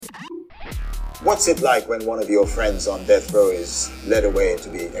What's it like when one of your friends on death row is led away to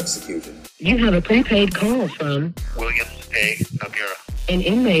be executed? You have a prepaid call from Williams A. Noguera, an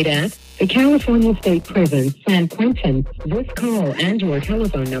inmate at the California State Prison, San Quentin. This call and your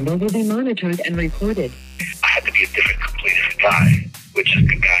telephone number will be monitored and recorded. I had to be a different, completely guy, which is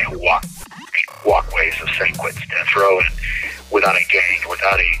the guy who walked the walkways of San Quentin's death row, and without a gang,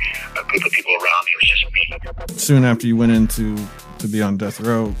 without a group of people around me, it was just me. Soon after you went into to be on death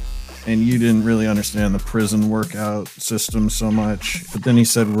row, and you didn't really understand the prison workout system so much, but then he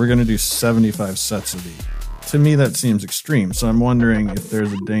said, we're going to do 75 sets of these. To me, that seems extreme. So I'm wondering if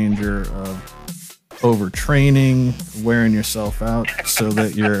there's a danger of overtraining, wearing yourself out so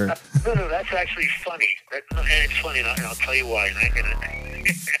that you're... No, that's actually funny. And it's funny, and I'll tell you why.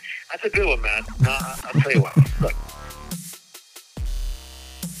 That's a good one, man. No, I'll tell you why. Look.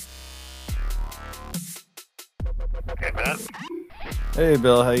 Okay, man. Hey,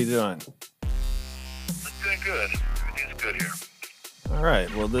 Bill, how you doing? I'm doing good. Everything's good here. All right.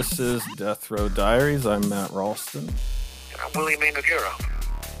 Well, this is Death Row Diaries. I'm Matt Ralston. And I'm William A.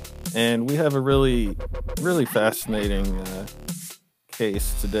 Noguera. And we have a really, really fascinating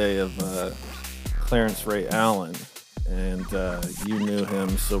case today of Clarence Ray Allen. And you knew him,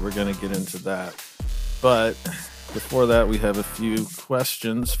 so we're going to get into that. But before that, we have a few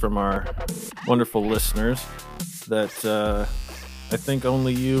questions from our wonderful listeners that I think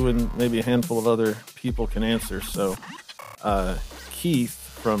only you and maybe a handful of other people can answer. So Keith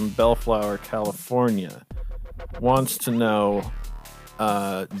from Bellflower, California wants to know,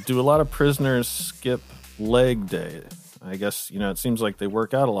 do a lot of prisoners skip leg day? I guess, it seems like they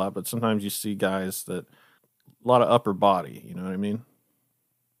work out a lot, but sometimes you see guys that, a lot of upper body, you know what I mean?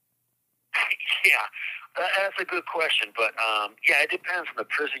 Yeah, that's a good question. But, it depends on the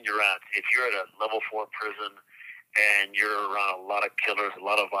prison you're at. If you're at a level 4 prison and you're around a lot of killers, a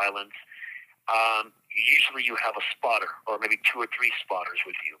lot of violence, usually you have a spotter or maybe 2 or 3 spotters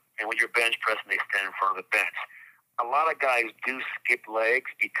with you. And when you're bench pressing, they stand in front of the bench. A lot of guys do skip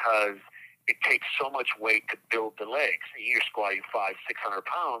legs because it takes so much weight to build the legs. You're squatting 500-600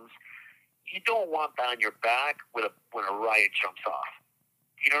 pounds. You don't want that on your back when a riot jumps off.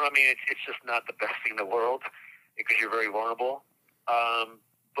 You know what I mean? It's just not the best thing in the world because you're very vulnerable.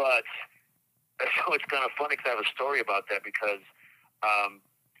 But so it's kind of funny because I have a story about that because,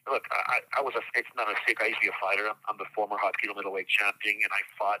 look, it's not a secret. I used to be a fighter. I'm the former hot kilo middleweight champion, and I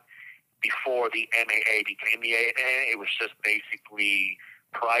fought before the MMA became the AA. It was just basically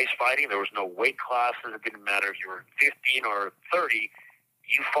prize fighting. There was no weight classes. It didn't matter if you were 15 or 30.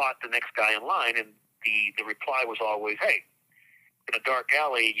 You fought the next guy in line, and the reply was always, hey, in a dark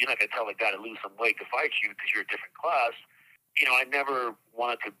alley, you're not going to tell a guy to lose some weight to fight you because you're a different class. I never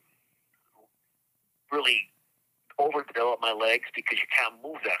wanted to really overdevelop my legs because you can't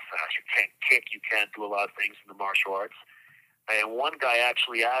move that fast. You can't kick. You can't do a lot of things in the martial arts. And one guy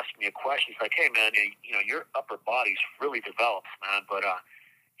actually asked me a question. He's like, hey, man, your upper body's really developed, man, but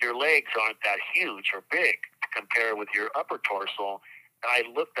your legs aren't that huge or big to compare with your upper torso. And I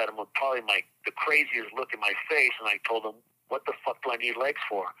looked at him with probably the craziest look in my face, and I told him, what the fuck do I need legs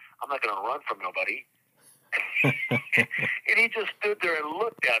for? I'm not going to run from nobody. And he just stood there and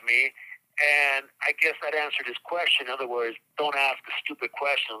looked at me, and I guess that answered his question. In other words, don't ask a stupid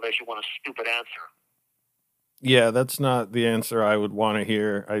question unless you want a stupid answer. Yeah, that's not the answer I would want to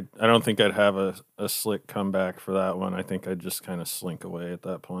hear. I don't think I'd have a slick comeback for that one. I think I'd just kind of slink away at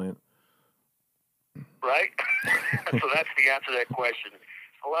that point. Right? So that's the answer to that question.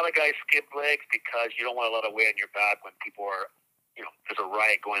 A lot of guys skip legs because you don't want a lot of weight on your back when people are, there's a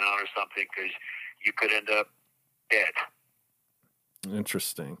riot going on or something because you could end up dead.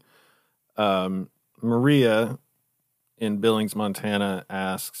 Interesting. Maria in Billings, Montana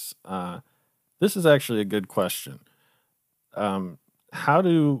asks, this is actually a good question. How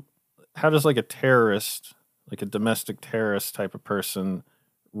does like a terrorist, like a domestic terrorist type of person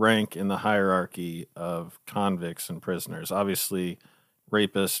rank in the hierarchy of convicts and prisoners? Obviously,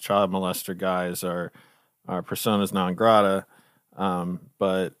 rapists, child molester guys are personas non grata,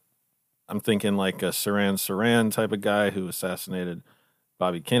 but I'm thinking like a Saran type of guy who assassinated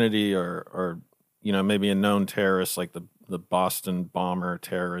Bobby Kennedy or maybe a known terrorist like the Boston bomber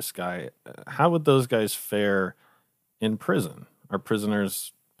terrorist guy. How would those guys fare in prison? Are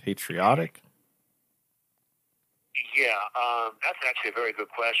prisoners patriotic? Yeah, that's actually a very good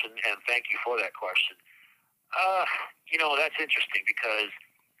question, and thank you for that question. That's interesting because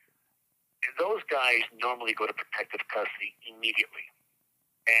those guys normally go to protective custody immediately.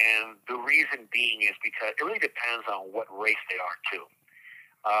 And the reason being is because it really depends on what race they are, too.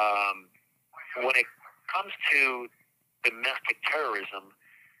 When it comes to domestic terrorism,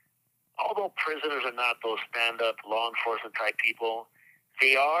 although prisoners are not those stand-up law enforcement type people,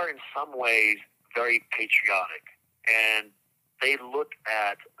 they are in some ways very patriotic, and they look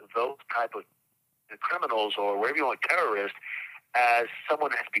at those type of criminals, or whatever you want, terrorists, as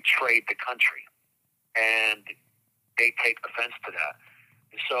someone has betrayed the country, and they take offense to that.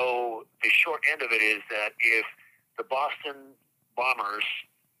 So the short end of it is that if the Boston bombers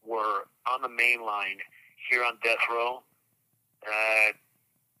were on the main line here on death row,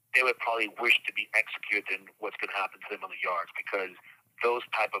 they would probably wish to be executed in what's going to happen to them on the yards, because those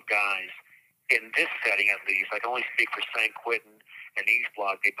type of guys, in this setting at least, I can only speak for San Quentin and East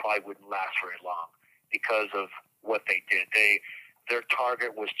Block, they probably wouldn't last very long because of what they did. Their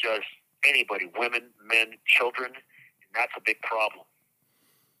target was just anybody, women, men, children, and that's a big problem.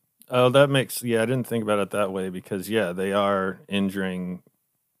 Oh, that makes, I didn't think about it that way, because, they are injuring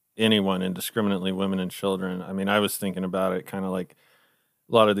anyone indiscriminately, women and children. I mean, I was thinking about it kind of like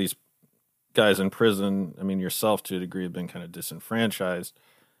a lot of these guys in prison, I mean, yourself to a degree, have been kind of disenfranchised.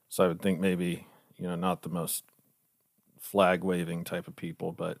 So I would think maybe, not the most flag-waving type of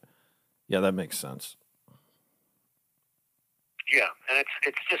people, but that makes sense. Yeah, and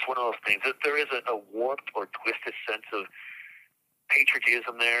it's just one of those things. There is a warped or twisted sense of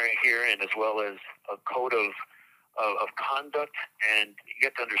patriotism here, and as well as a code of conduct, and you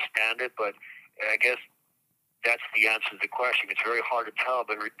have to understand it. But I guess that's the answer to the question. It's very hard to tell,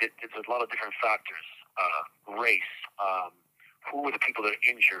 but it's a lot of different factors. Race, who were the people that are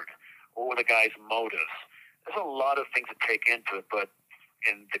injured, what were the guys' motives. There's a lot of things to take into it, but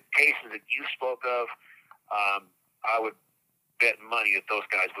in the cases that you spoke of, I would bet money that those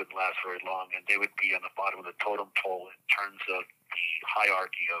guys wouldn't last very long, and they would be on the bottom of the totem pole in terms of the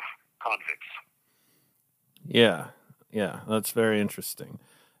hierarchy of convicts. Yeah, that's very interesting.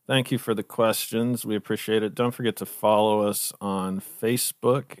 Thank you for the questions. We appreciate it. Don't forget to follow us on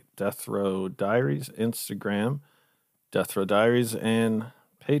Facebook, Death Row Diaries, Instagram, Death Row Diaries, and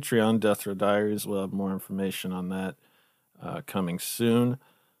Patreon, Death Row Diaries. We'll have more information on that coming soon.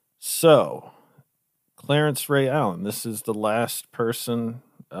 So, Clarence Ray Allen, this is the last person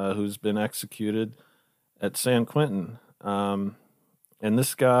who's been executed at San Quentin. And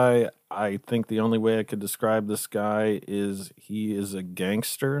this guy, I think the only way I could describe this guy is he is a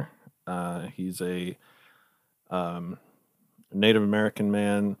gangster. He's a Native American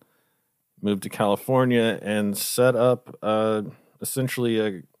man, moved to California and set up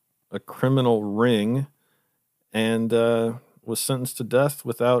essentially a criminal ring, and was sentenced to death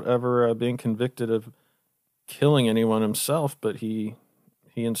without ever being convicted of killing anyone himself, but he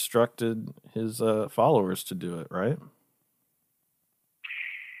instructed his followers to do it, right?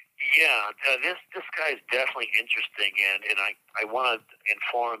 Yeah, this guy is definitely interesting, and I want to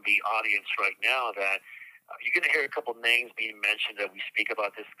inform the audience right now that you're going to hear a couple names being mentioned that we speak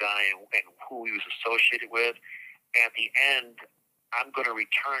about this guy and who he was associated with. At the end, I'm going to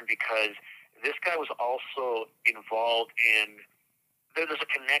return because this guy was also involved in, there's a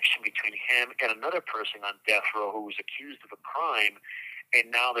connection between him and another person on death row who was accused of a crime,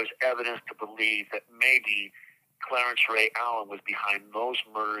 and now there's evidence to believe that maybe Clarence Ray Allen was behind those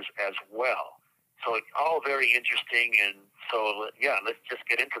murders as well. So it's all very interesting, and so, let's just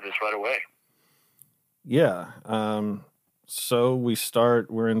get into this right away. Yeah. So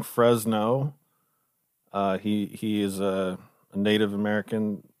we're in Fresno. He is a Native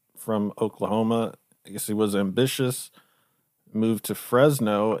American from Oklahoma. I guess he was ambitious, moved to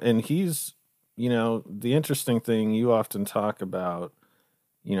Fresno, and he's, the interesting thing, you often talk about,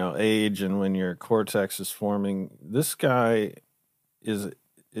 age and when your cortex is forming. This guy is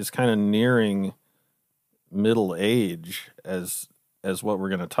kind of nearing middle age as what we're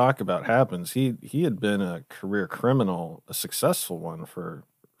going to talk about happens. He had been a career criminal, a successful one for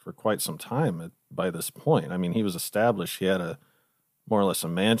quite some time by this point. I mean, he was established. He had more or less a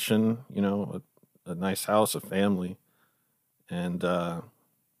mansion, a nice house, a family, and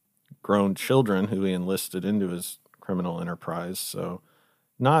grown children who he enlisted into his criminal enterprise. So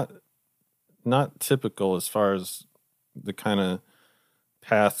not typical as far as the kind of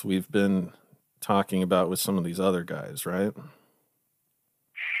path we've been talking about with some of these other guys, right?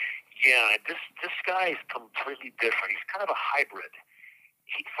 Yeah, this guy is completely different. He's kind of a hybrid.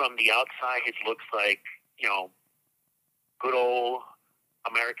 From the outside, it looks like, good old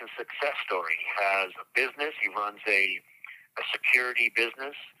American success story. He has a business. He runs a security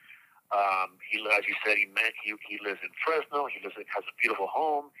business. As you said, he lives in Fresno. He has a beautiful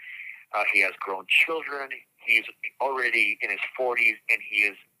home. He has grown children. He's already in his 40s, and he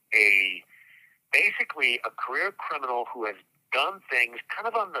is basically a career criminal who has done things kind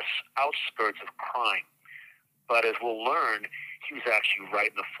of on the outskirts of crime. But as we'll learn, he was actually right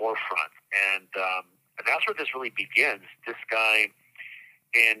in the forefront. And that's where this really begins. This guy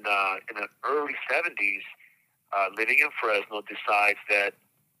in the early 70s, living in Fresno, decides that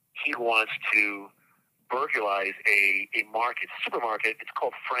he wants to burglarize a market, supermarket. It's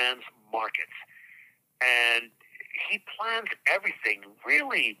called Fran's Markets. And he plans everything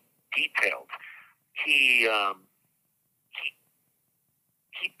really detailed. He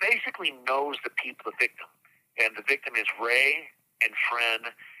basically knows the people, the victim. And the victim is Ray and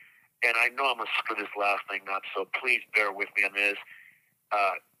Fran. And I know I'm going to screw this last name up, so please bear with me on this.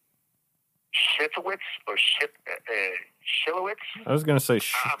 Shitowitz or Shilowitz? I was going to say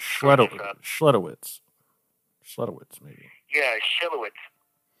Schledowitz. Schledowitz, maybe. Yeah, Shilowitz.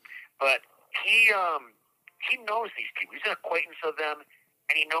 But he knows these people. He's an acquaintance of them,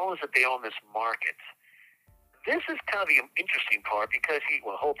 and he knows that they own this market. This is kind of the interesting part because the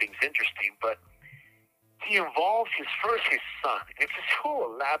whole thing's interesting, but he involves his son. It's this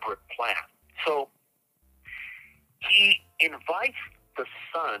whole elaborate plan. So he invites the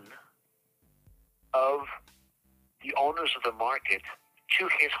son of the owners of the market to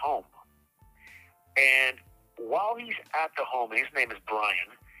his home. And while he's at the home, and his name is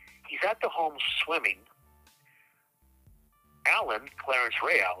Brian, he's at the home swimming, Allen, Clarence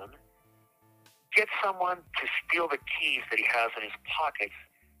Ray Allen, gets someone to steal the keys that he has in his pockets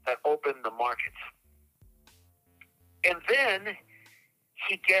that open the market. And then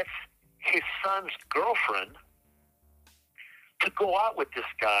he gets his son's girlfriend to go out with this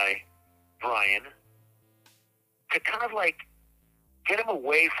guy, Brian, to kind of like get him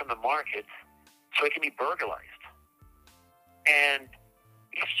away from the market so he can be burglarized. And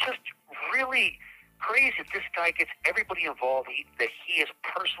it's just really crazy that this guy gets everybody involved, that he is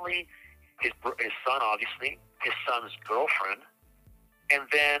personally, his son, obviously, his son's girlfriend, and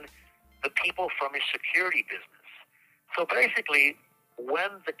then the people from his security business. So basically,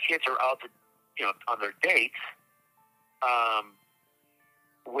 when the kids are out on their dates,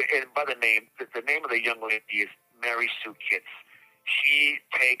 and by the name of the young lady is Mary Sue Kitts. She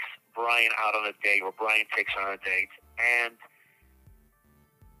takes Brian out on a date, or Brian takes her on a date, and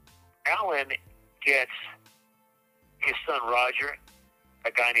Alan gets his son Roger,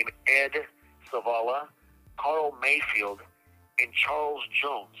 a guy named Ed Zavala, Carl Mayfield, and Charles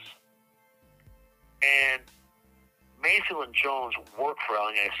Jones. And Mayfield and Jones work for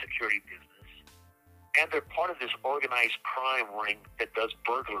Alan in a security business, and they're part of this organized crime ring that does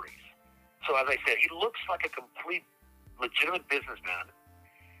burglaries. So as I said, he looks like a complete legitimate businessman,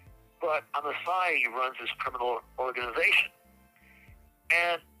 but on the side he runs this criminal organization.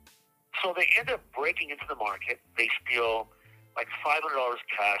 And so they end up breaking into the market. They steal like $500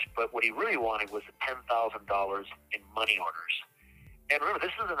 cash, but what he really wanted was $10,000 in money orders. And remember,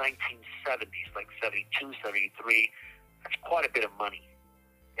 this is the 1970s, like 72, 73. That's quite a bit of money.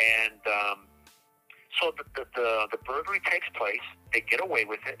 And so the burglary takes place. They get away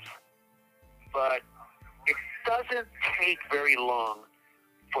with it. But it doesn't take very long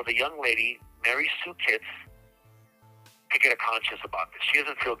for the young lady, Mary Sue Kitts, to get a conscience about this. She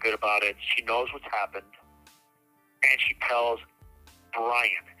doesn't feel good about it. She knows what's happened. And she tells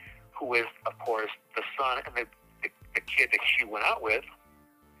Brian, who is, of course, the son and the kid that she went out with.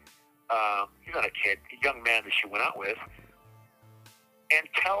 He's not a kid, a young man that she went out with. And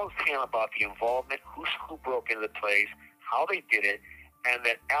tells him about the involvement, who broke into the place, how they did it, and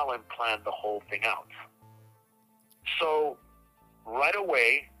that Alan planned the whole thing out. So, right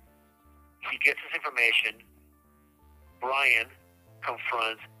away, he gets this information. Brian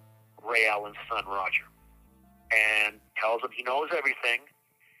confronts Ray Allen's son, Roger, and tells him he knows everything.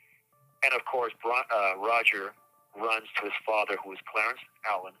 And, of course, Roger runs to his father, who is Clarence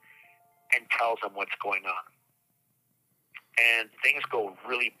Allen, and tells him what's going on. And things go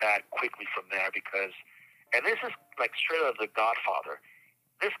really bad quickly from there because, and this is like straight out of The Godfather,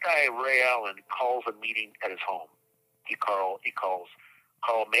 this guy, Ray Allen, calls a meeting at his home. He calls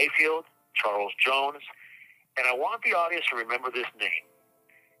Carl Mayfield, Charles Jones, and I want the audience to remember this name,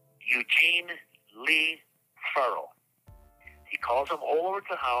 Eugene Lee Farrell. He calls them all over to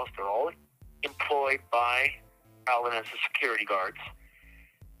the house. They're all employed by Allen as the security guards.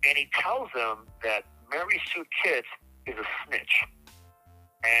 And he tells them that Mary Sue Kitts is a snitch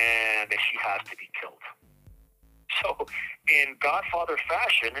and that she has to be killed. So in Godfather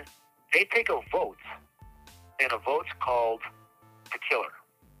fashion, they take a vote, and a vote's called to kill her.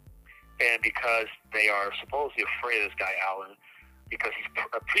 And because they are supposedly afraid of this guy, Allen, because he's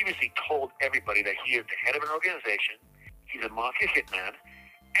previously told everybody that he is the head of an organization, he's a mafia hitman,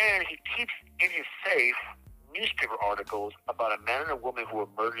 and he keeps in his safe newspaper articles about a man and a woman who were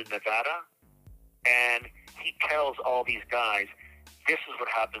murdered in Nevada, and he tells all these guys, this is what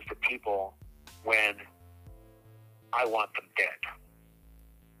happens to people when I want them dead.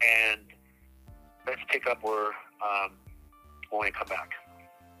 And let's pick up where when we come back.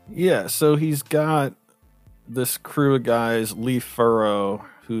 Yeah, so he's got this crew of guys, Lee Furrow,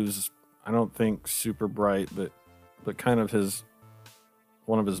 who's, I don't think super bright, but kind of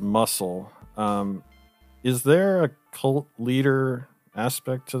one of his muscle. Is there a cult leader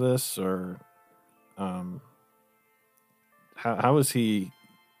aspect to this, or how is he?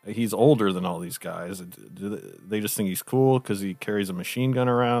 He's older than all these guys. Do they just think he's cool because he carries a machine gun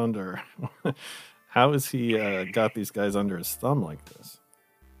around, or how has he got these guys under his thumb like this?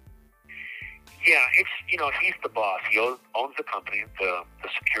 Yeah, it's, he's the boss. He owns the company, the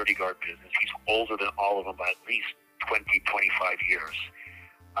security guard business. He's older than all of them by at least 20, 25 years.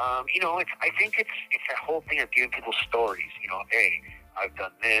 I think it's that whole thing of giving people stories. Hey, I've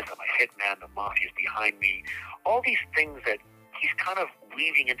done this. I'm a hitman. The mafia's behind me. All these things that he's kind of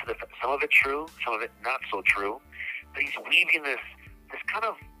weaving into some of it true, some of it not so true. But he's weaving this kind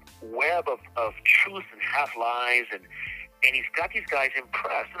of web of truth and half lies, and he's got these guys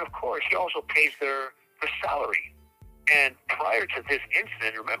impressed. And of course, he also pays their salary. And prior to this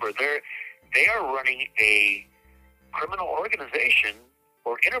incident, remember, they are running a criminal organization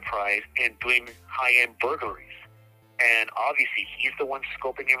or enterprise and doing high-end burglaries. And obviously, he's the one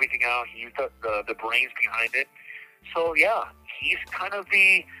scoping everything out. He's the brains behind it. So, yeah, he's kind of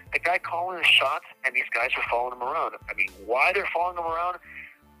the guy calling the shots, and these guys are following him around. I mean, why they're following him around,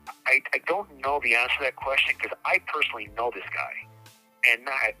 I don't know the answer to that question, because I personally know this guy. And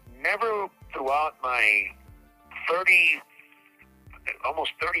I never, throughout my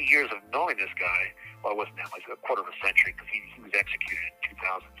almost 30 years of knowing this guy, well, it wasn't that much, a quarter of a century, because he was executed in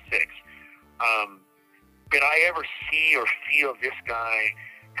 2006. Did I ever see or feel this guy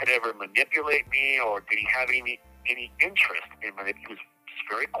could ever manipulate me, or did he have any interest in me? He was just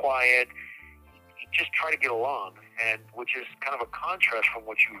very quiet. He just tried to get along, and which is kind of a contrast from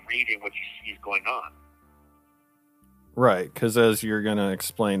what you read and what you see is going on. Right, because as you're going to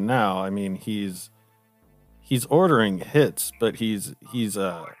explain now, I mean, he's ordering hits, but he's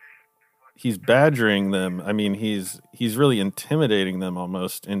badgering them. I mean, he's really intimidating them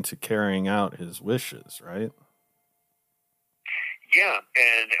almost into carrying out his wishes, right? Yeah,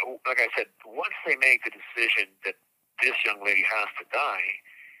 and like I said, once they make the decision that this young lady has to die,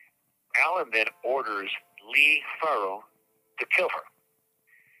 Allen then orders Lee Furrow to kill her.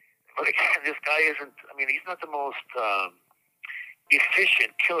 But again, this guy he's not the most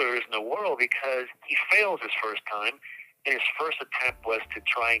efficient killer in the world, because he fails his first time. And his first attempt was to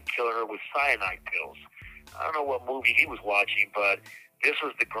try and kill her with cyanide pills. I don't know what movie he was watching, but this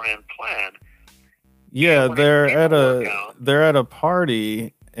was the grand plan. Yeah, they're at a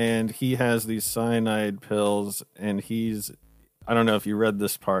party, and he has these cyanide pills, and I don't know if you read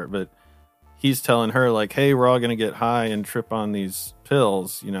this part, but he's telling her, like, hey, we're all going to get high and trip on these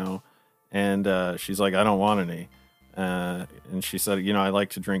pills, and she's like, I don't want any. And she said, I like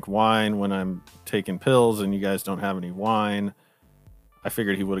to drink wine when I'm taking pills, and you guys don't have any wine. I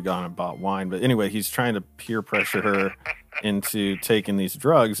figured he would have gone and bought wine. But anyway, he's trying to peer pressure her into taking these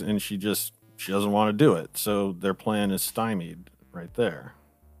drugs, and she doesn't want to do it. So their plan is stymied right there.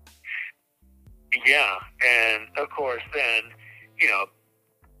 Yeah, and of course then,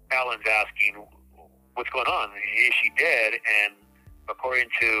 Allen's asking, what's going on? Is she dead? And according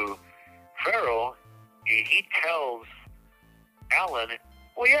to Farrell, he tells Allen,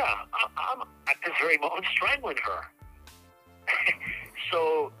 well, yeah, I'm at this very moment strangling her.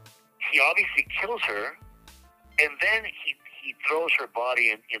 So he obviously kills her, and then he throws her body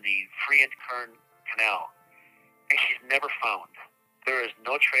in the Free-and-Kern Canal, and she's never found. There is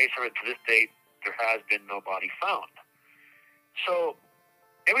no trace of her to this date. There has been no body found. So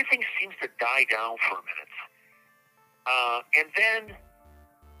everything seems to die down for a minute. And then,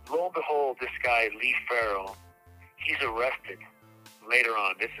 lo and behold, this guy, Lee Farrell, he's arrested later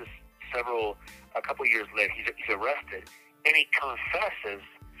on. This is a couple years later. He's arrested, and he confesses,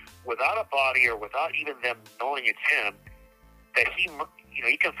 without a body or without even them knowing it's him, that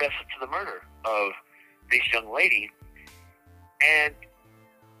he confesses to the murder of this young lady. And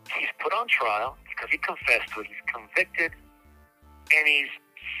he's put on trial because he confessed to it. He's convicted, and he's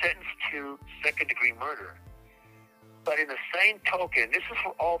sentenced to second-degree murder. But in the same token, this is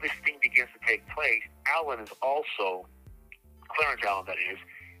where all this thing begins to take place. Allen is also, Clarence Allen that is,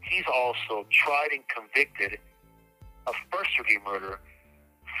 he's also tried and convicted of first-degree murder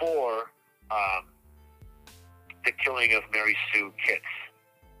for the killing of Mary Sue Kitts.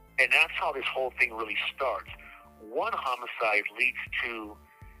 And that's how this whole thing really starts. One homicide leads to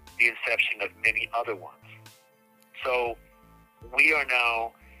the inception of many other ones. So we are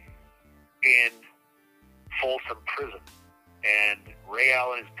now in Folsom Prison, and Ray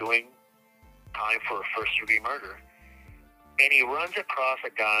Allen is doing time for a first-degree murder, and he runs across a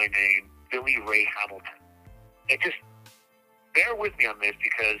guy named Billy Ray Hamilton. And just bear with me on this,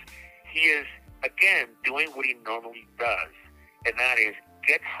 because he is, again, doing what he normally does, and that is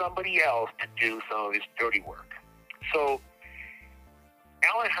get somebody else to do some of his dirty work. So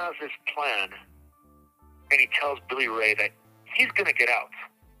Allen has this plan, and he tells Billy Ray that he's going to get out,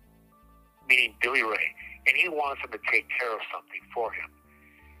 meaning Billy Ray, and he wants him to take care of something for him.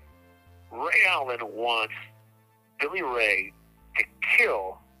 Ray Allen wants Billy Ray to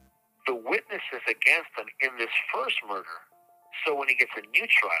kill the witnesses against him in this first murder, so when he gets a new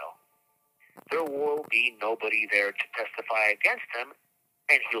trial, there will be nobody there to testify against him,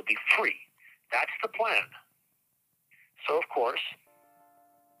 and he'll be free. That's the plan. So, of course,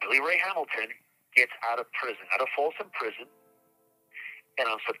 Billy Ray Hamilton gets out of prison, out of Folsom Prison, and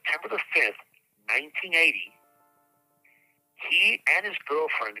on September the 5th, 1980, he and his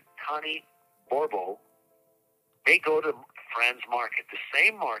girlfriend, Connie Borbo, they go to Franz Market, the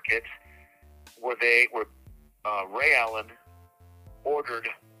same market where Ray Allen ordered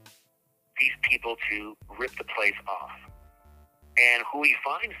these people to rip the place off. And who he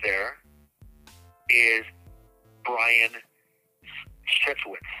finds there is Brian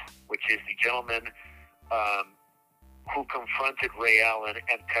Shetzwitz, which is the gentleman who confronted Ray Allen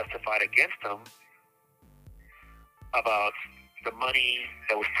and testified against him about the money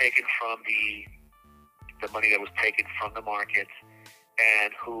that was taken from the market,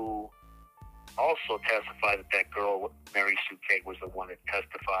 and who also testified that girl, Mary Sue Kate, was the one that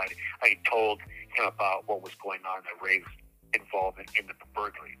testified. I told him about what was going on, that Ray's involvement in the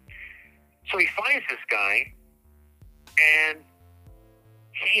burglary. So he finds this guy, and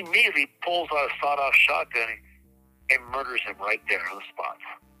he immediately pulls out a sawed-off shotgun and murders him right there on the spot.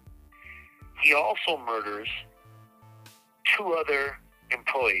 He also murders two other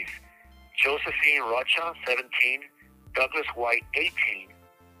employees, Josephine Rochon, 17, Douglas White, 18,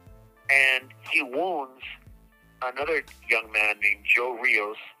 and he wounds another young man named Joe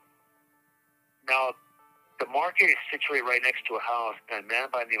Rios. Now, the market is situated right next to a house, and a man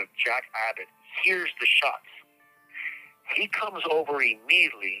by the name of Jack Abbott hears the shots. He comes over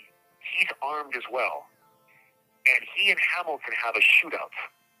immediately. He's armed as well. And he and Hamilton have a shootout.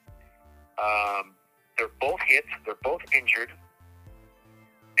 They're both hit. They're both injured.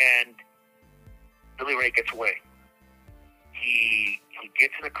 And Billy Ray gets away. He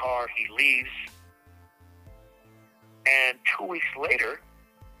gets in a car. He leaves. And 2 weeks later,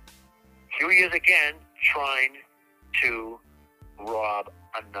 here he is again trying to rob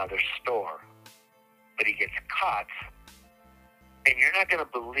another store. But he gets caught. And you're not going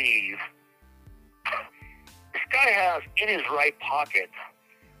to believe, this guy has in his right pocket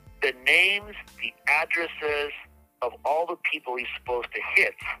the names, the addresses of all the people he's supposed to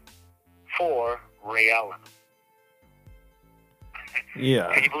hit for Ray Allen.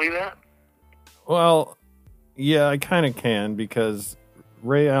 Yeah. Can you believe that? Well, yeah, I kind of can, because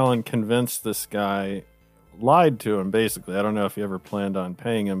Ray Allen convinced this guy, lied to him, basically. I don't know if he ever planned on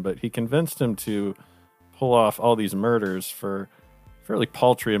paying him, but he convinced him to pull off all these murders for a fairly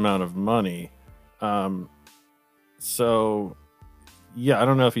paltry amount of money. So, yeah, I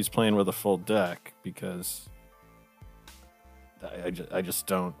don't know if he's playing with a full deck, because I just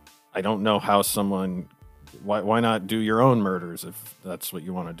don't know how someone, why not do your own murders if that's what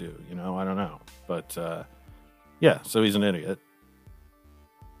you want to do, you know? I don't know. But, yeah, so he's an idiot.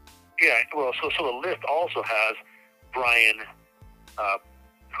 Yeah, well, so the list also has Brian,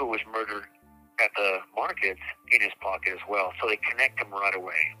 who was murdered at the market, in his pocket as well. So they connect him right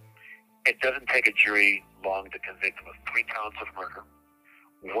away. It doesn't take a jury long to convict him of 3 counts of murder,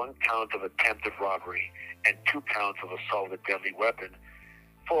 1 count of attempted robbery, and 2 counts of assault with a deadly weapon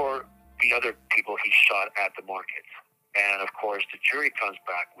for the other people he shot at the market. And, of course, the jury comes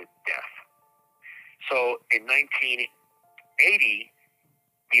back with death. So in 1980,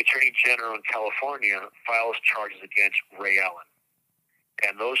 the Attorney General in California files charges against Ray Allen.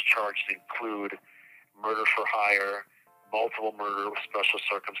 And those charges include murder for hire, multiple murder with special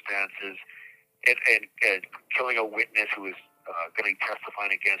circumstances, and killing a witness who is going to be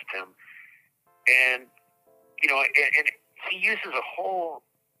testifying against him. And, you know, and he uses a whole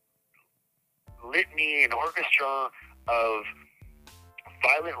litany and orchestra of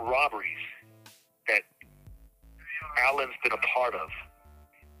violent robberies that Allen's been a part of.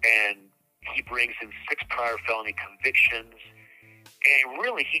 And he brings in 6 prior felony convictions. And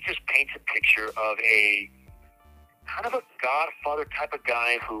really, he just paints a picture of a kind of a Godfather type of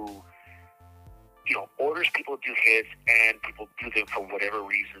guy who, orders people to do hits, and people do them for whatever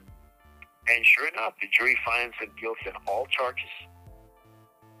reason. And sure enough, the jury finds him guilty on all charges.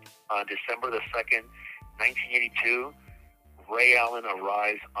 On December the 2nd, 1982, Ray Allen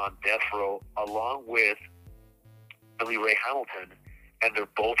arrives on death row along with Billy Ray Hamilton, and they're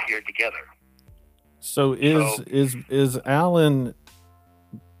both here together. So is Allen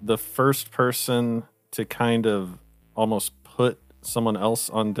the first person to kind of almost put someone else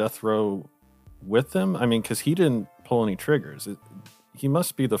on death row with him? I mean, because he didn't pull any triggers. He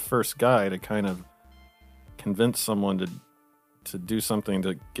must be the first guy to kind of convince someone to do something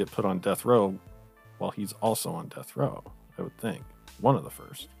to get put on death row while he's also on death row, I would think. One of the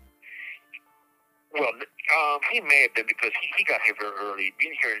first. Well, he may have been, because he got here very early.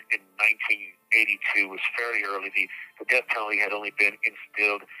 Being here in 1982 was fairly early. The death penalty had only been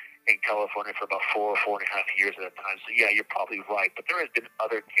instilled in California for about 4 and a half years at a time. So, yeah, you're probably right. But there has been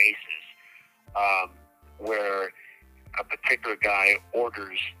other cases where a particular guy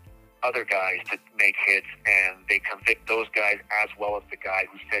orders other guys to make hits, and they convict those guys as well as the guy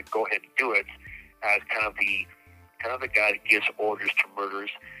who said, go ahead and do it, as kind of the guy that gives orders to murders.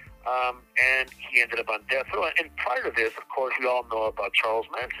 And he ended up on death row. And prior to this, of course, we all know about Charles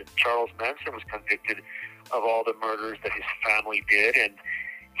Manson. Charles Manson was convicted of all the murders that his family did, and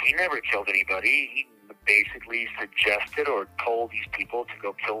he never killed anybody. He basically suggested or told these people to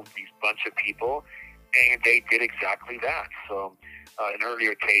go kill these bunch of people, and they did exactly that. So an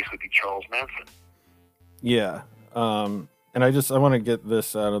earlier case would be Charles Manson. Yeah. And I want to get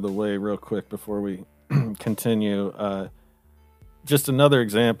this out of the way real quick before we continue. Just another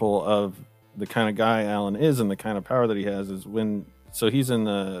example of the kind of guy Allen is and the kind of power that he has is he's in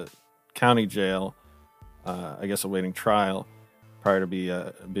the county jail, I guess awaiting trial prior to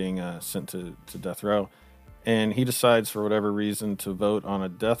being sent to death row. And he decides for whatever reason to vote on a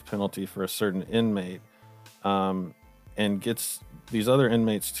death penalty for a certain inmate, and gets these other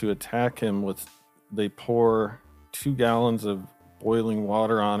inmates to attack him they pour 2 gallons of boiling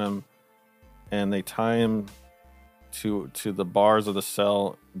water on him, and they tie him to the bars of the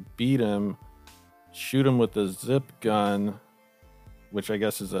cell, beat him, shoot him with a zip gun, which I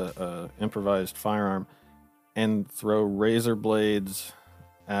guess is a improvised firearm, and throw razor blades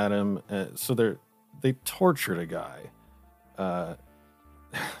at him. So they tortured a guy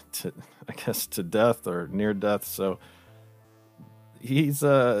to death or near death. So he's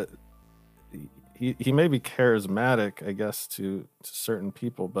he may be charismatic, I guess, to certain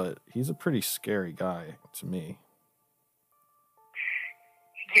people, but he's a pretty scary guy to me.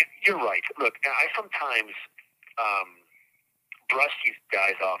 Yeah, you're right. Look, I sometimes brush these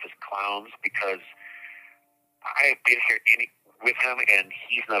guys off as clowns because I've been here with him, and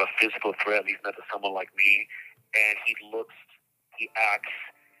he's not a physical threat, at least not to someone like me. And he acts.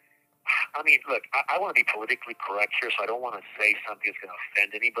 I mean, look, I want to be politically correct here, so I don't want to say something that's going to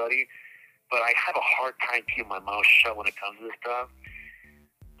offend anybody. But I have a hard time keeping my mouth shut when it comes to this stuff.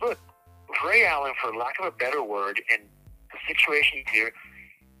 Look, Ray Allen, for lack of a better word, in the situation here,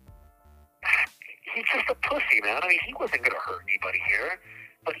 he's just a pussy, man. I mean, he wasn't going to hurt anybody here.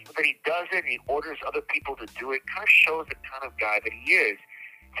 But he does it, and he orders other people to do it. Kind of shows the kind of guy that he is.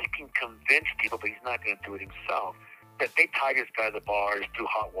 He can convince people, but he's not going to do it himself. That they tie this guy to the bars, do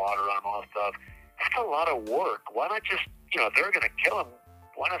hot water on him, all that stuff. That's a lot of work. Why not just, if they're going to kill him,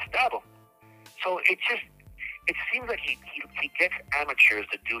 why not stab him? So it seems like he gets amateurs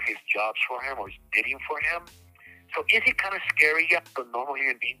to do his jobs for him, or he's bidding for him. So is he kind of scary? Yeah, a normal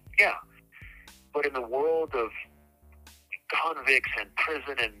human being? Yeah. But in the world of convicts and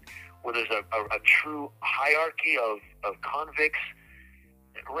prison, and where there's a true hierarchy of convicts,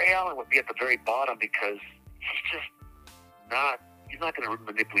 Ray Allen would be at the very bottom, because he's not going to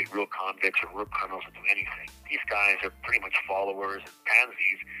manipulate real convicts or real criminals to do anything. These guys are pretty much followers and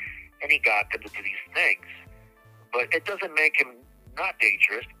pansies, and he got them to do these things. But it doesn't make him not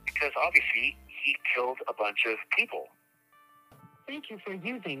dangerous, because obviously he killed a bunch of people. Thank you for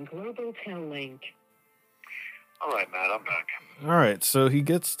using Global Tel Link. All right, Matt, I'm back. All right, so he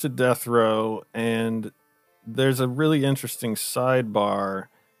gets to death row, and there's a really interesting sidebar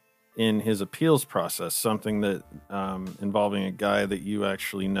in his appeals process, something that involving a guy that you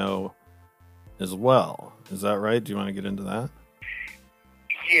actually know as well. Is that right? Do you want to get into that?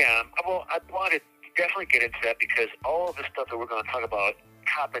 Yeah, well, I want to definitely get into that, because all of the stuff that we're going to talk about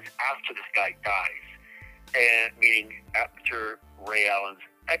happens after this guy dies, and meaning after Ray Allen's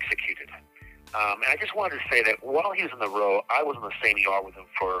executed. And I just wanted to say that while he was in the row, I was in the same ER with him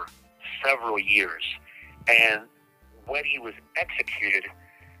for several years. And when he was executed,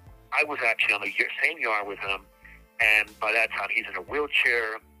 I was actually on the same ER with him. And by that time, he's in a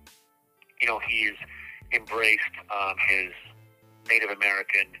wheelchair. he's embraced his Native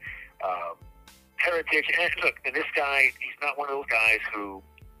American heritage. And look, and this guy, he's not one of those guys who,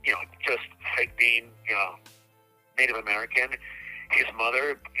 just fake being, Native American. His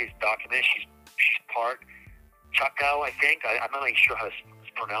mother is documented. She's part Choctaw, I think. I'm not even sure how to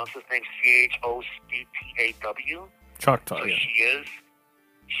pronounce his name. Choctaw. Choctaw, So yeah. she is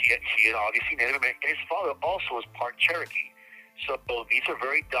obviously Native American. His father also was part Cherokee. So these are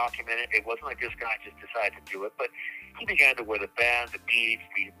very documented. It wasn't like this guy just decided to do it, but he began to wear the bands, the beads,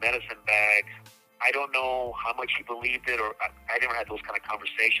 the medicine bags. I don't know how much he believed it, or I never had those kind of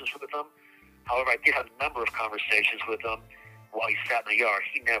conversations with him. However, I did have a number of conversations with him while he sat in the yard.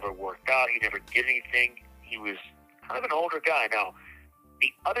 He never worked out. He never did anything. He was kind of an older guy. Now,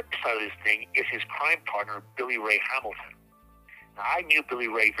 the other side of this thing is his crime partner, Billy Ray Hamilton. Now, I knew Billy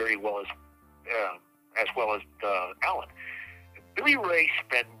Ray very well as well as Allen. Billy Ray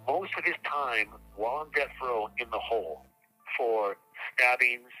spent most of his time while on death row in the hole for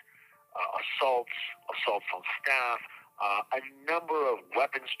stabbings, assaults on staff, a number of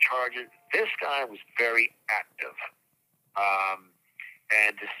weapons charges. This guy was very active.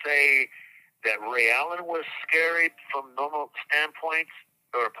 And to say that Ray Allen was scary from normal standpoints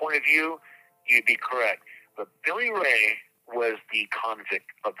or point of view, you'd be correct. But Billy Ray was the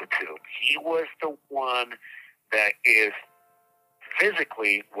convict of the two. He was the one that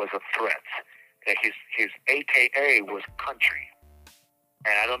physically was a threat. His AKA was country.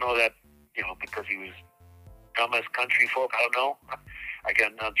 And I don't know that, because he was dumb as country folk, I don't know.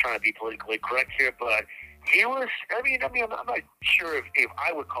 Again, I'm trying to be politically correct here, but he was, I'm not sure if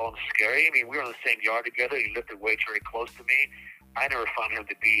I would call him scary. I mean, we were in the same yard together. He lived way very close to me. I never found him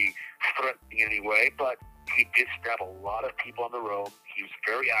to be threatening in any way, but he did stab a lot of people on the road. He was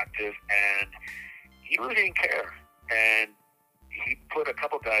very active, and he really didn't care. And he put a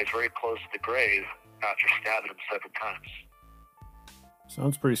couple guys very close to the grave after stabbing them several times.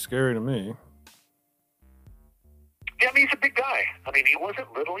 Sounds pretty scary to me. Yeah, I mean, he's a big guy. I mean, he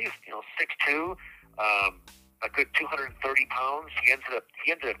wasn't little. He was, 6'2", a good 230 pounds. He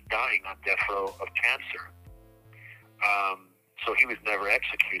ended up dying on death row of cancer. So he was never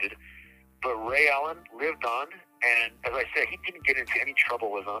executed. But Ray Allen lived on, and as I said, he didn't get into any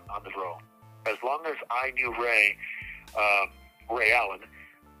trouble with on the row. As long as I knew Ray Allen,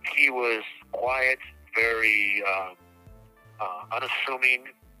 he was quiet, very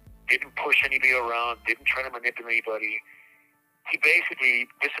unassuming, didn't push anybody around, didn't try to manipulate anybody. He basically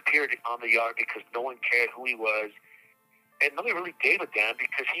disappeared on the yard because no one cared who he was, and nobody really gave a damn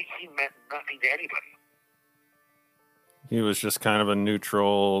because he meant nothing to anybody. He was just kind of a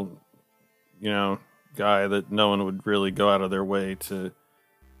neutral, guy that no one would really go out of their way to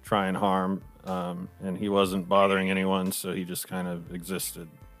try and harm, and he wasn't bothering anyone, so he just kind of existed.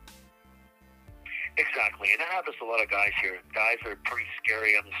 Exactly, and that happens to a lot of guys here. Guys are pretty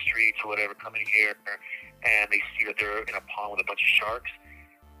scary on the streets or whatever, coming here, and they see that they're in a pond with a bunch of sharks,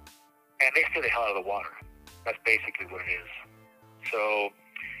 and they stay the hell out of the water. That's basically what it is. So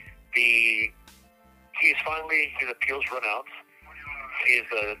his appeals run out. His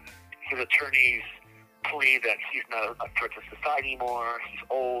attorneys plea that he's not a threat to society anymore. He's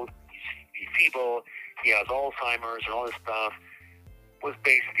old, he's feeble, he has Alzheimer's and all this stuff. Was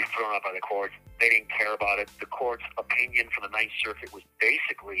basically thrown out by the courts. They didn't care about it. The court's opinion from the Ninth Circuit was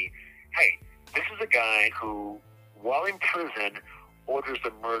basically, hey, this is a guy who, while in prison, orders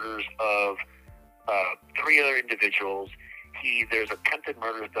the murders of 3 other individuals. There's attempted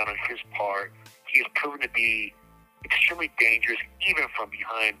murders done on his part. He is proven to be extremely dangerous, even from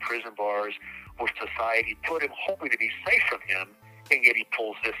behind prison bars, where society put him hoping to be safe from him, and yet he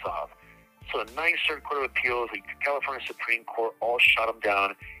pulls this off. So the Ninth Circuit Court of Appeals, the California Supreme Court, all shut him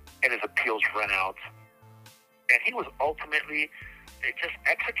down, and his appeals ran out. And he was ultimately just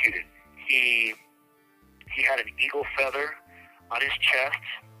executed. He had an eagle feather on his chest,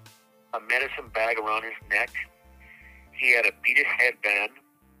 a medicine bag around his neck. He had a beaded headband,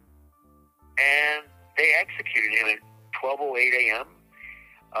 and they executed him at 12:08 a.m.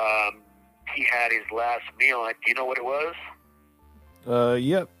 He had his last meal. Do you know what it was?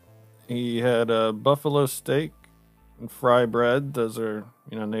 Yep. He had a buffalo steak and fry bread. Those are,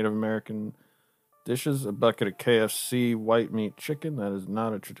 Native American dishes. A bucket of KFC white meat chicken. That is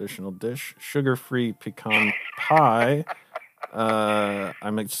not a traditional dish. Sugar-free pecan pie.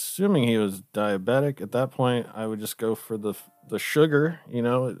 I'm assuming he was diabetic. At that point, I would just go for the sugar.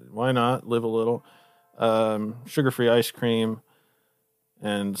 Why not? Live a little. Sugar-free ice cream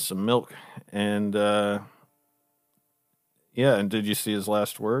and some milk. And, and did you see his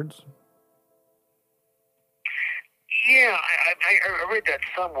last words? Yeah, I read that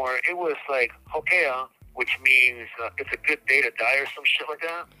somewhere. It was like Hokea, which means it's a good day to die or some shit like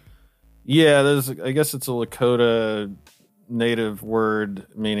that. Yeah, I guess it's a Lakota native word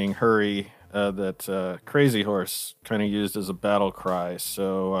meaning hurry that Crazy Horse kind of used as a battle cry.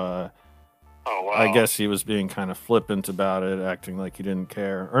 So Oh, wow. I guess he was being kind of flippant about it, acting like he didn't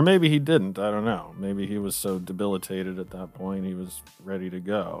care. Or maybe he didn't. I don't know. Maybe he was so debilitated at that point he was ready to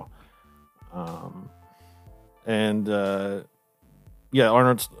go. Yeah,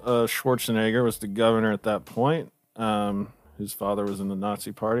 Arnold Schwarzenegger was the governor at that point. His father was in the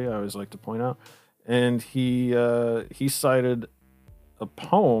Nazi Party, I always like to point out. And he cited a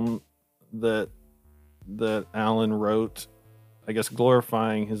poem that Allen wrote, I guess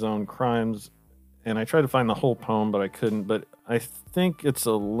glorifying his own crimes. And I tried to find the whole poem, but I couldn't. But I think it's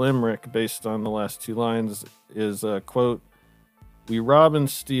a limerick based on the last two lines is, quote, "We rob and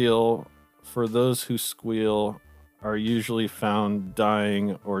steal, for those who squeal are usually found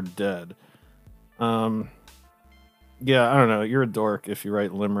dying or dead." Yeah, I don't know. You're a dork if you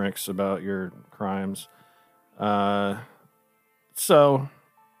write limericks about your crimes. So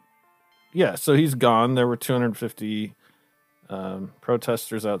he's gone. There were 250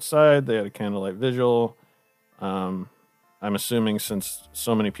 protesters outside. They had a candlelight vigil. I'm assuming since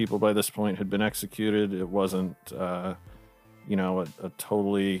so many people by this point had been executed, it wasn't, a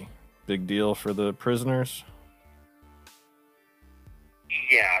totally big deal for the prisoners.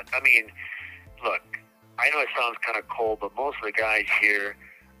 Yeah, I mean, look, I know it sounds kind of cold, but most of the guys here,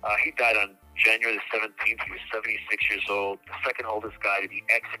 he died on January the 17th. He was 76 years old, the second oldest guy to be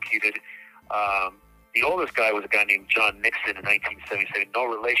executed. The oldest guy was a guy named John Nixon in 1977, no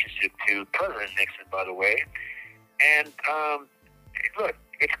relationship to President Nixon, by the way. And look,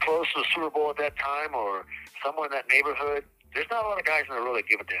 it's close to the Super Bowl at that time or somewhere in that neighborhood. There's not a lot of guys in the world that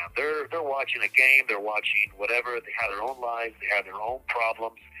give a damn. They're watching a game, they're watching whatever. They have their own lives, they have their own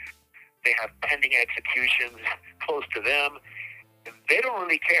problems. They have pending executions close to them. They don't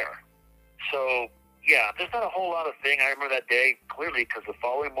really care. So, yeah, there's not a whole lot of thing. I remember that day clearly because the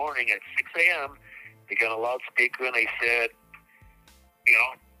following morning at 6 a.m., they got a loudspeaker and they said,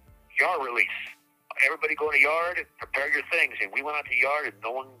 yard release. Everybody go to yard, prepare your things. And we went out to yard and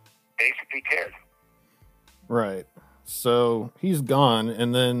no one basically cared. Right. So he's gone.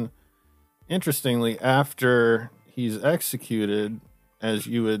 And then, interestingly, after he's executed, as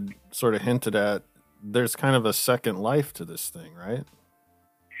you had sort of hinted at, there's kind of a second life to this thing, right?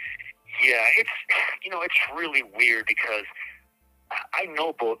 Yeah, it's really weird because I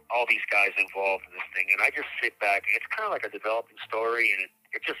know all these guys involved in this thing, and I just sit back, and it's kind of like a developing story, and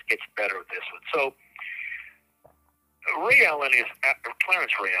it just gets better with this one. So,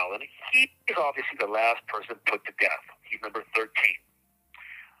 Clarence Ray Allen, he is obviously the last person put to death. He's number 13.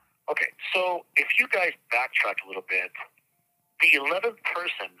 Okay, so if you guys backtrack a little bit, the 11th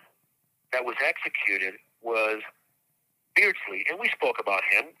person that was executed was Beardsley, and we spoke about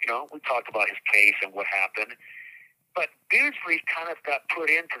him. We talked about his case and what happened. But Beardsley kind of got put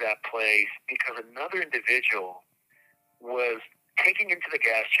into that place because another individual was taken into the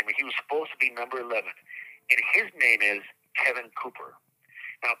gas chamber. He was supposed to be number 11, and his name is Kevin Cooper.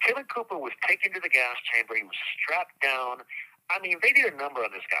 Now, Kevin Cooper was taken to the gas chamber. He was strapped down. I mean, they did a number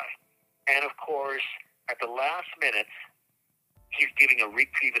on this guy. And, of course, at the last minute, he's giving a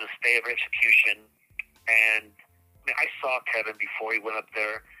reprieve and a stay of execution. And I saw Kevin before he went up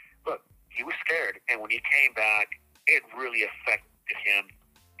there. Look, he was scared. And when he came back, it really affected him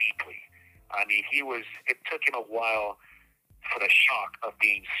deeply. I mean, it took him a while for the shock of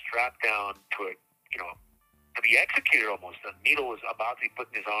being strapped down to to be executed almost. The needle was about to be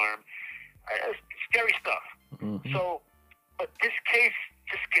put in his arm. Scary stuff. Mm-hmm. So, but this case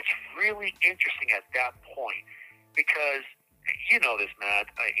just gets really interesting at that point because, this,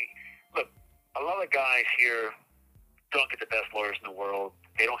 Matt. Look, a lot of guys here don't get the best lawyers in the world.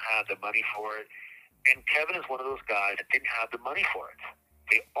 They don't have the money for it. And Kevin is one of those guys that didn't have the money for it.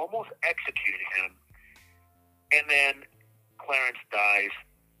 They almost executed him. And then Clarence dies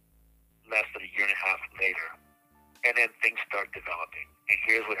less than a year and a half later. And then things start developing. And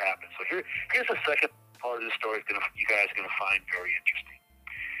here's what happens. So here's the second part of the story you guys are going to find very interesting.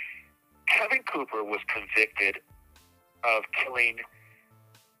 Kevin Cooper was convicted of killing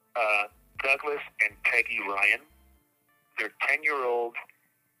Douglas and Peggy Ryan, their 10-year-old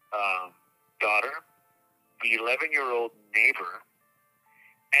daughter, the 11-year-old neighbor,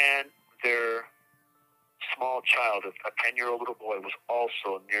 and their small child, a 10-year-old little boy, was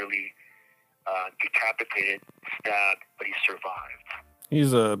also nearly decapitated, stabbed, but he survived.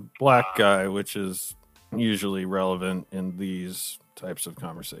 He's a black guy, which is usually relevant in these types of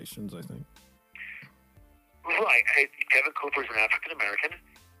conversations, I think. Right. Kevin Cooper is an African American,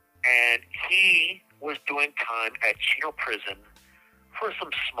 and he was doing time at Chino Prison for some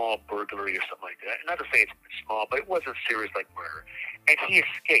small burglary or something like that. Not to say it's small, but it wasn't serious like murder. And he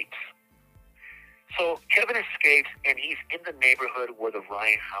escapes. So Kevin escapes, and he's in the neighborhood where the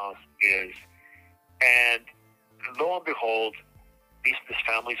Ryan house is. And lo and behold, this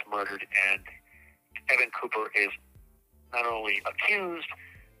family's murdered, and Kevin Cooper is not only accused,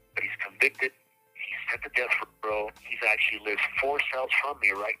 but he's convicted. He's sent to death row. He's actually lives 4 cells from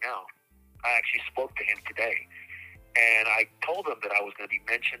me right now. I actually spoke to him today. And I told him that I was going to be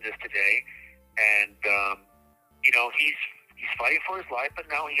mentioning this today. And, he's fighting for his life, but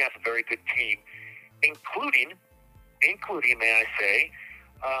now he has a very good team, including, may I say,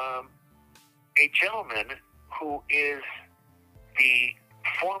 a gentleman who is the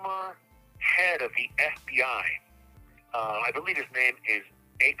former head of the FBI. I believe his name is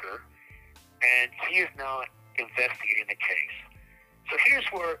Baker, and he is now investigating the case. So here's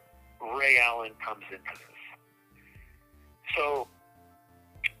where Ray Allen comes into this. So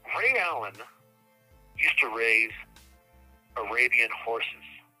Ray Allen used to raise Arabian horses.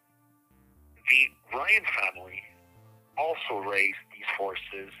 The Ryan family also raised these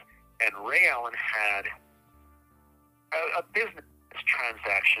horses, and Ray Allen had a business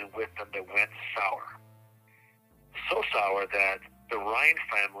transaction with them that went sour. So sour that the Ryan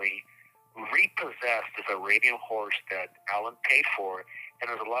family repossessed this Arabian horse that Allen paid for, and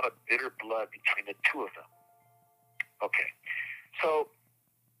there's a lot of bitter blood between the two of them. Okay, so,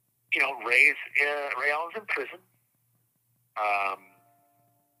 Ray Allen's in prison.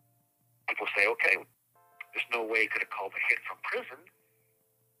 People say, okay, there's no way he could have called a hit from prison.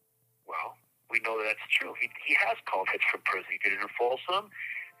 Well, we know that that's true. He has called hits from prison. He did it in Folsom,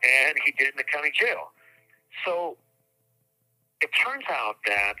 and he did it in the county jail. So it turns out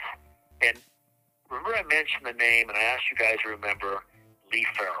that, and remember I mentioned the name, and I asked you guys to remember Lee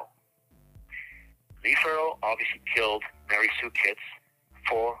Farrell. Lee Farrell obviously killed Mary Sue Kitts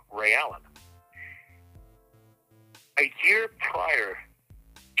for Ray Allen. A year prior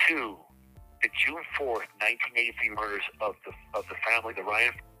to the June 4th, 1983 murders of the family, the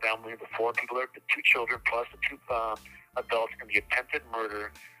Ryan family, the 4 people, the 2 children plus the 2 adults, and the attempted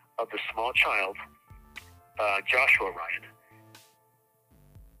murder of the small child, Joshua Ryan,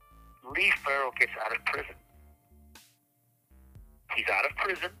 Lee Farrell gets out of prison. He's out of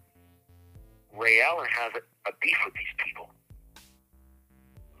prison. Ray Allen has a beef with these people.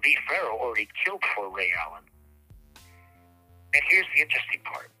 Lee Farrell already killed for Ray Allen. And here's the interesting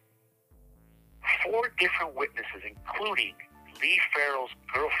part. 4 different witnesses, including Lee Farrell's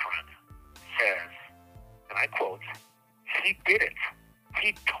girlfriend, says, and I quote, "He did it.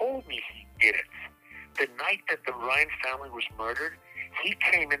 He told me he did it. The night that the Ryan family was murdered, he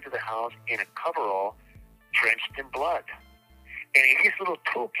came into the house in a coverall drenched in blood. And in his little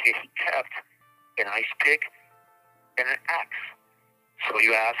toolkit, he kept an ice pick and an axe." So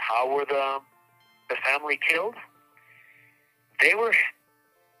you ask, how were the family killed? They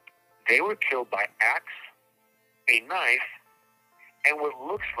were killed by axe, a knife, and what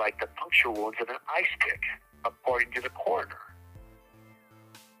looks like the puncture wounds of an ice pick, according to the coroner.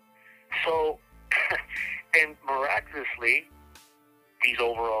 So, and miraculously, these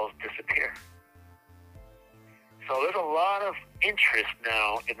overalls disappear. So there's a lot of interest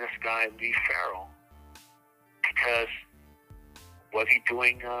now in this guy, Lee Farrell, because was he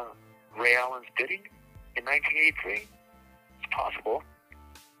doing Ray Allen's bidding in 1983? It's possible.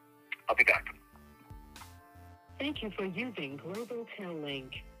 I'll be back. Thank you for using Global Tel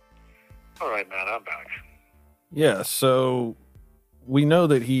Link. All right, man, I'm back. Yeah, so we know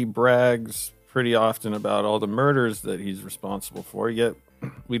that he brags pretty often about all the murders that he's responsible for, yet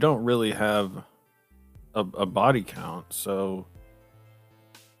we don't really have a body count. So,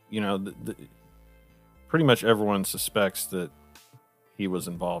 pretty much everyone suspects that he was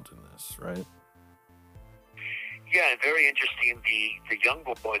involved in this, right? Yeah, very interesting. The young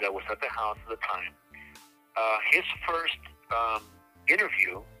boy that was at the house at the time, his first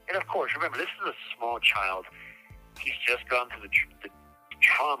interview, and of course, remember, this is a small child. He's just gone through the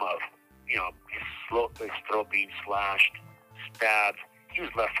trauma of, his throat being slashed, stabbed. He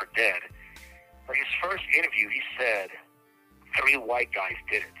was left for dead. But his first interview, he said 3 white guys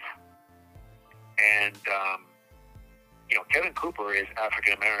did it. And, Kevin Cooper is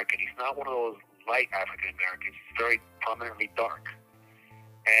African American. He's not one of those light African Americans. He's very prominently dark.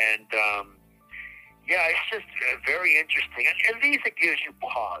 And, it's just very interesting. And at least it gives you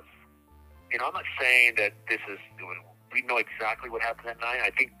pause. I'm not saying that we know exactly what happened that night.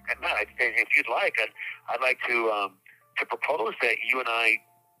 I think, Matt, if you'd like, I'd like to propose that you and I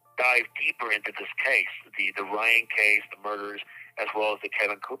dive deeper into this case, the Ryan case, the murders, as well as the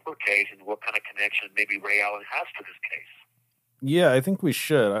Kevin Cooper case, and what kind of connection maybe Ray Allen has to this case. Yeah, I think we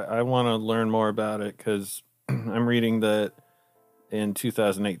should. I want to learn more about it because I'm reading that in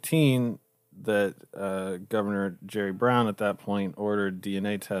 2018 that Governor Jerry Brown at that point ordered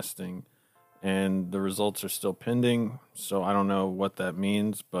DNA testing, and the results are still pending. So I don't know what that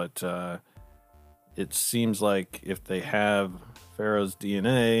means, but it seems like if they have Farrow's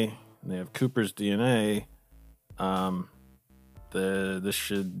DNA and they have Cooper's DNA, this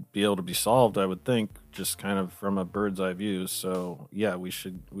should be able to be solved, I would think, just kind of from a bird's eye view. So yeah, we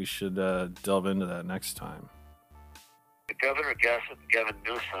should delve into that next time. The Governor Gavin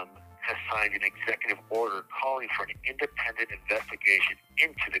Newsom has signed an executive order calling for an independent investigation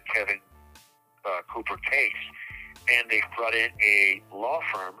into the Kevin Cooper case, and they've brought in a law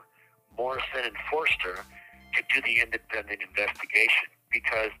firm, Morrison and Forster, to do the independent investigation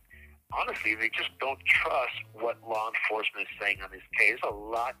because honestly, they just don't trust what law enforcement is saying on this case. There's a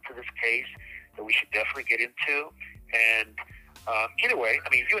lot to this case that we should definitely get into. And either way, I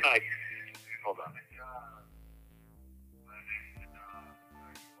mean, you and I... Hold on.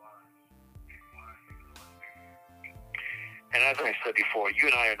 And as I said before,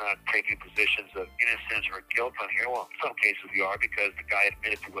 you and I are not taking positions of innocence or guilt on here. Well, in some cases we are because the guy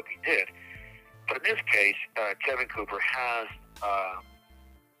admitted to what he did. But in this case, Kevin Cooper has...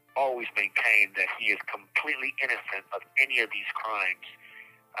 always maintained that he is completely innocent of any of these crimes.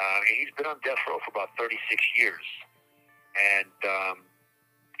 He's been on death row for about 36 years. And,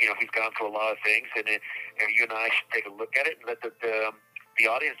 he's gone through a lot of things. And you and I should take a look at it and let the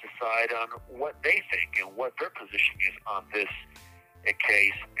audience decide on what they think and what their position is on this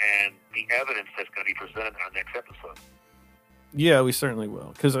case and the evidence that's going to be presented in our next episode. Yeah, we certainly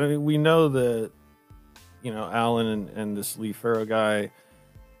will. Because we know that, Allen and this Lee Farrow guy,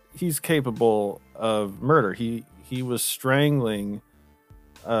 he's capable of murder. He was strangling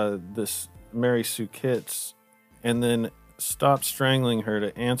this Mary Sue Kitts and then stopped strangling her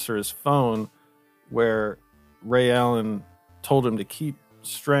to answer his phone where Ray Allen told him to keep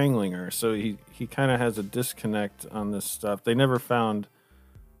strangling her. So he kind of has a disconnect on this stuff. They never found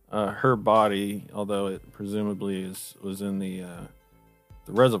her body, although it presumably was in the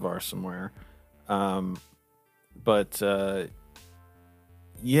reservoir somewhere. But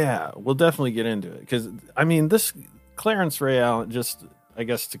yeah, we'll definitely get into it because I mean, this Clarence Ray Allen, just I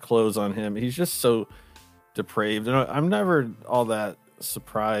guess to close on him, he's just so depraved, and I'm never all that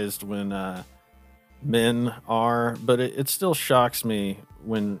surprised when men are, but it still shocks me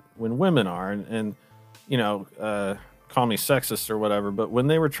when women are, and call me sexist or whatever, but when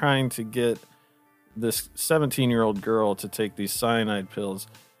they were trying to get this 17-year-old girl to take these cyanide pills,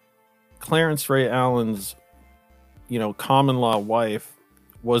 Clarence Ray Allen's common law wife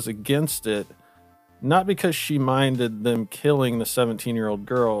was against it, not because she minded them killing the 17-year-old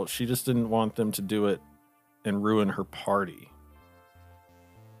girl. She just didn't want them to do it and ruin her party.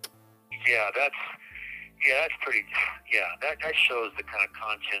 That's pretty. Yeah, that shows the kind of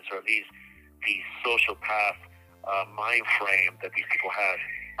conscience or these sociopath mind frame that these people had.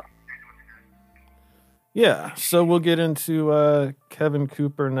 Yeah, so we'll get into Kevin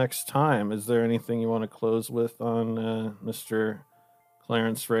Cooper next time. Is there anything you want to close with on Mr.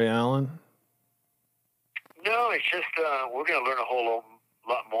 Clarence Ray Allen? No, it's just we're going to learn a whole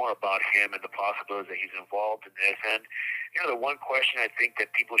lot more about him and the possibilities that he's involved in this. And the one question I think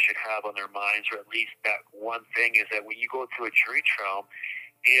that people should have on their minds, or at least that one thing, is that when you go to a jury trial,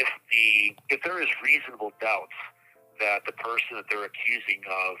 if there is reasonable doubts that the person that they're accusing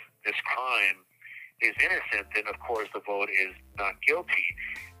of this crime is innocent, then of course the vote is not guilty.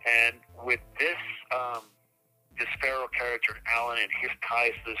 And with this Farrow character, Allen, and his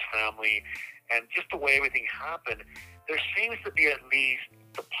ties to this family, and just the way everything happened, there seems to be at least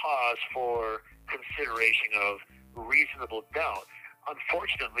the pause for consideration of reasonable doubt.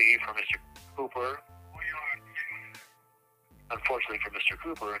 Unfortunately for Mr. Cooper,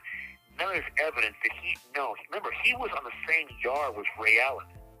 none of his evidence that remember, he was on the same yard with Ray Allen.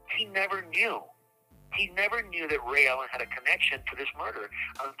 He never knew that Ray Allen had a connection to this murder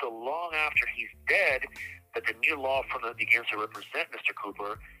until long after he's dead, that the new law firm that begins to represent Mr.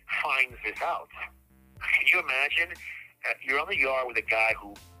 Cooper finds this out. Can you imagine? You're on the yard with a guy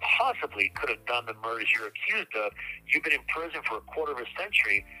who possibly could have done the murders you're accused of. You've been in prison for a quarter of a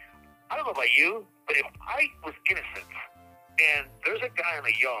century. I don't know about you, but if I was innocent and there's a guy in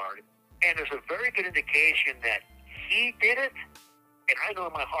the yard and there's a very good indication that he did it, and I know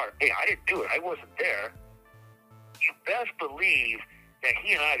in my heart, hey, I didn't do it, I wasn't there, you best believe that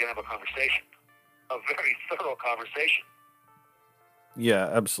he and I are going to have a conversation, a very thorough conversation. Yeah,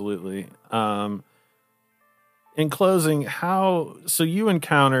 absolutely. In closing, so you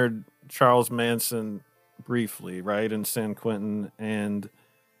encountered Charles Manson briefly, right, in San Quentin, and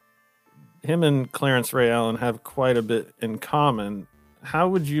him and Clarence Ray Allen have quite a bit in common. How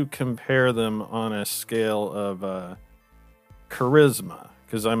would you compare them on a scale of charisma?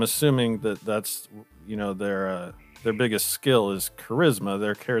 Because I'm assuming that's their biggest skill is charisma.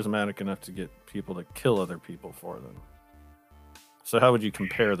 They're charismatic enough to get people to kill other people for them. So how would you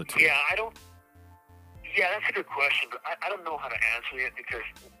compare the two? Yeah, that's a good question, but I don't know how to answer it because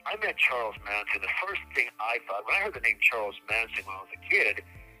I met Charles Manson. The first thing I thought, when I heard the name Charles Manson when I was a kid,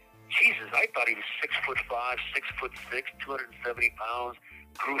 Jesus, I thought he was 6'5", 6'6", 270 pounds,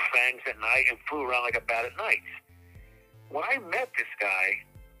 grew fangs at night, and flew around like a bat at night. When I met this guy,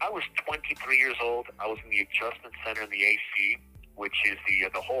 I was 23 years old. I was in the adjustment center in the AC, which is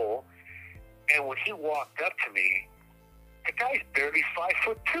the hole. And when he walked up to me, the guy's barely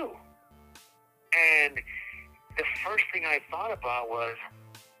 5'2". And the first thing I thought about was,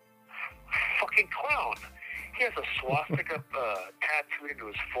 fucking clown. He has a swastika tattooed into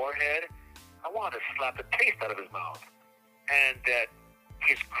his forehead. I wanted to slap the taste out of his mouth. And that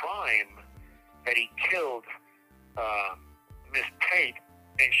his crime, that he killed Miss Tate,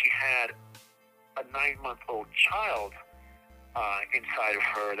 and she had a 9-month-old child inside of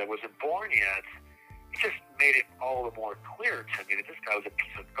her that wasn't born yet, it just made it all the more clear to me that this guy was a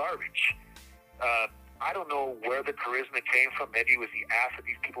piece of garbage. I don't know where the charisma came from. Maybe it was the acid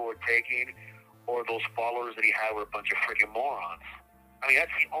these people were taking, or those followers that he had were a bunch of freaking morons. I mean,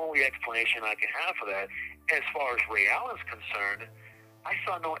 that's the only explanation I can have for that. And as far as Ray Allen's concerned, I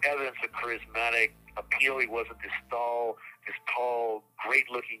saw no evidence of charismatic appeal. He wasn't this tall,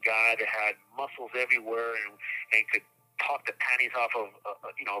 great-looking guy that had muscles everywhere and could talk the panties off of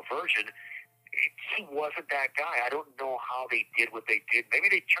a virgin. He wasn't that guy. I don't know how they did what they did. Maybe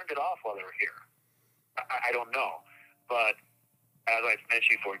they turned it off while they were here. I don't know. But as I've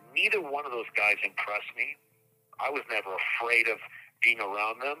mentioned before, neither one of those guys impressed me. I was never afraid of being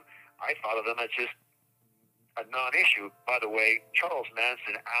around them. I thought of them as just a non-issue. By the way, Charles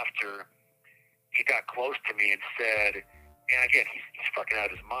Manson, after he got close to me and said, and again, he's fucking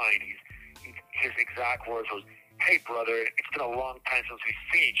out of his mind. His exact words was, "Hey, brother, it's been a long time since we've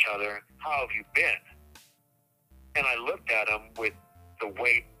seen each other. How have you been?" And I looked at him with the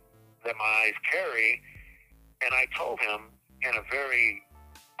weight that my eyes carry, and I told him in a very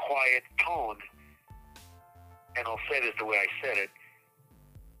quiet tone, and I'll say this the way I said it,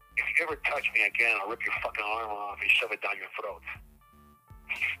 "If you ever touch me again, I'll rip your fucking arm off and shove it down your throat."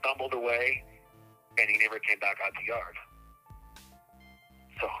 He stumbled away, and he never came back out the yard.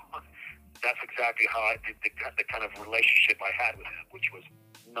 So that's exactly how the kind of relationship I had with him, which was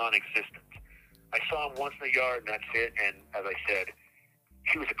non-existent. I saw him once in the yard, and that's it. And as I said,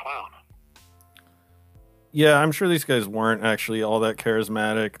 he was a clown. Yeah, I'm sure these guys weren't actually all that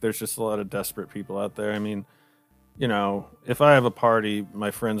charismatic. There's just a lot of desperate people out there. I mean, if I have a party,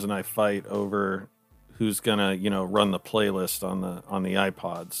 my friends and I fight over who's gonna, run the playlist on the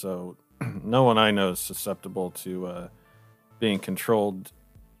iPod. So no one I know is susceptible to being controlled,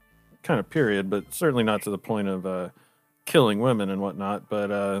 kind of period. But certainly not to the point of killing women and whatnot.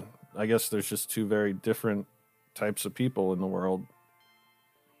 But I guess there's just two very different types of people in the world.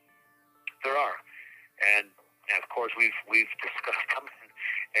 There are, and of course we've discussed them.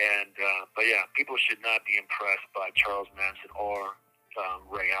 But yeah, people should not be impressed by Charles Manson or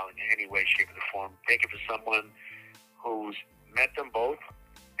Ray Allen in any way, shape, or form. Take it for someone who's met them both,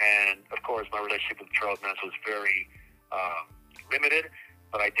 and of course my relationship with Charles Manson was very limited,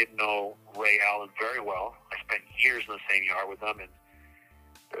 but I did know Ray Allen very well. I spent years in the same yard with him, and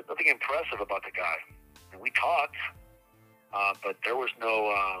there's nothing impressive about the guy. And we talked, but there was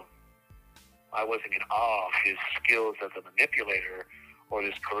no... I wasn't in awe of his skills as a manipulator or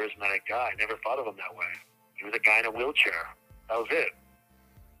this charismatic guy. I never thought of him that way. He was a guy in a wheelchair. That was it.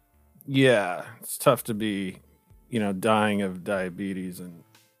 Yeah, it's tough to be, dying of diabetes and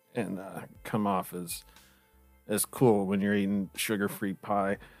come off as cool when you're eating sugar-free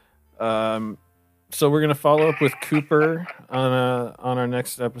pie. So we're gonna follow up with Cooper on our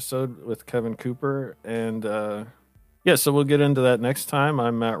next episode with Kevin Cooper, and so we'll get into that next time.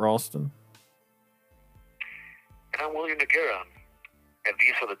 I'm Matt Ralston. And I'm William Noguera, and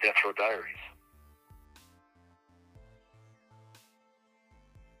these are the Death Row Diaries.